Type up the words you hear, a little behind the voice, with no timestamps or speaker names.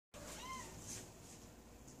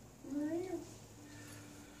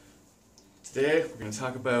Today we're going to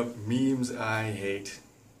talk about memes I hate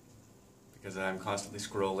because I'm constantly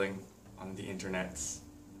scrolling on the internets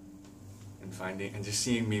and finding and just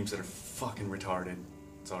seeing memes that are fucking retarded.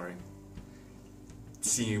 Sorry.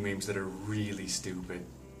 Seeing memes that are really stupid,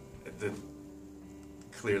 that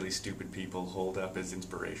clearly stupid people hold up as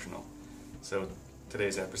inspirational. So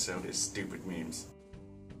today's episode is stupid memes.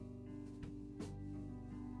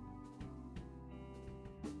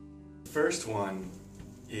 First one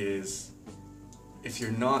is, if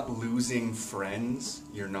you're not losing friends,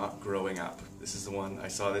 you're not growing up. This is the one, I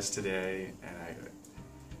saw this today, and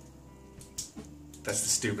that's the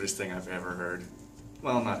stupidest thing I've ever heard.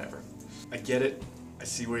 Well, not ever. I get it, I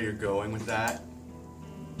see where you're going with that,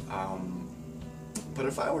 but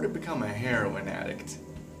if I were to become a heroin addict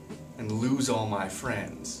and lose all my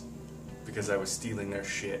friends because I was stealing their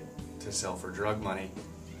shit to sell for drug money,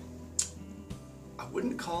 I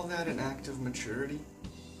wouldn't call that an act of maturity.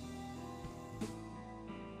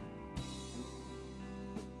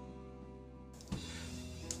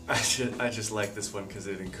 I just like this one because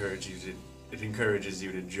it encourages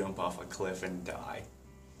you to jump off a cliff and die.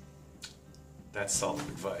 That's solid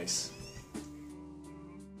advice.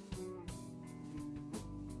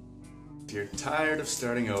 If you're tired of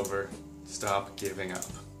starting over, stop giving up.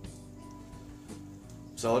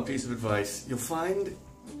 Solid piece of advice. You'll find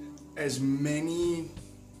as many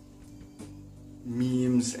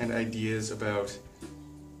memes and ideas about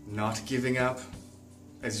not giving up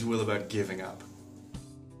as you will about giving up.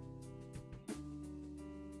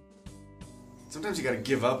 Sometimes you gotta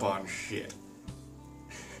give up on shit.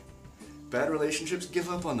 Bad relationships, give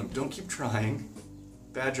up on them. Don't keep trying.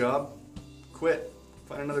 Bad job, quit.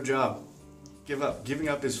 Find another job. Give up. Giving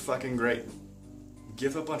up is fucking great.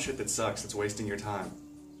 Give up on shit that sucks, that's wasting your time.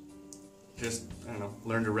 Just, I don't know,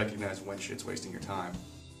 learn to recognize when shit's wasting your time.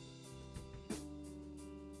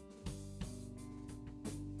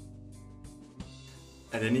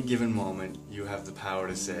 At any given moment, you have the power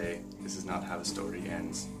to say, this is not how the story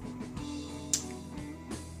ends.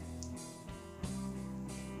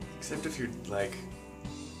 Except if you're, like,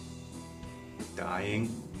 dying.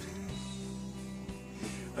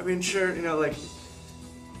 I mean, sure, you know, like,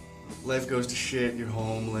 life goes to shit, you're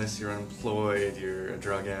homeless, you're unemployed, you're a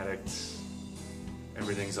drug addict,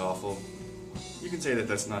 everything's awful. You can say that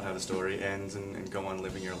that's not how the story ends and go on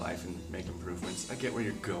living your life and make improvements. I get where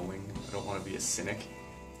you're going. I don't want to be a cynic.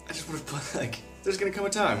 I just want to put, like, there's going to come a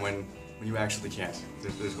time when you actually can't.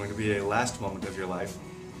 There's going to be a last moment of your life,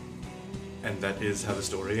 and that is how the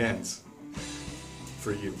story ends.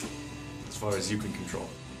 For you, as far as you can control.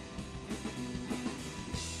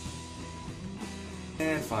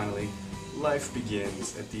 And finally, life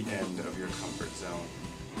begins at the end of your comfort zone.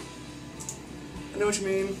 I know what you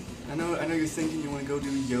mean. I know you're thinking you want to go do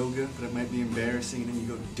yoga, but it might be embarrassing, and then you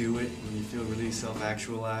go do it, and you feel really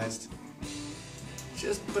self-actualized.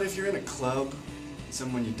 But if you're in a club,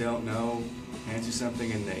 someone you don't know hands you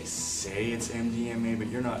something and they say it's MDMA, but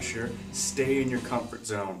you're not sure, stay in your comfort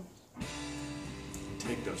zone.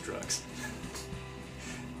 Take those drugs.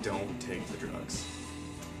 Don't take the drugs.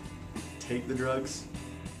 Take the drugs,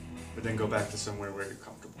 but then go back to somewhere where you're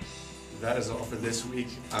comfortable. That is all for this week.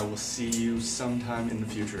 I will see you sometime in the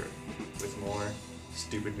future with more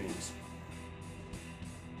stupid memes.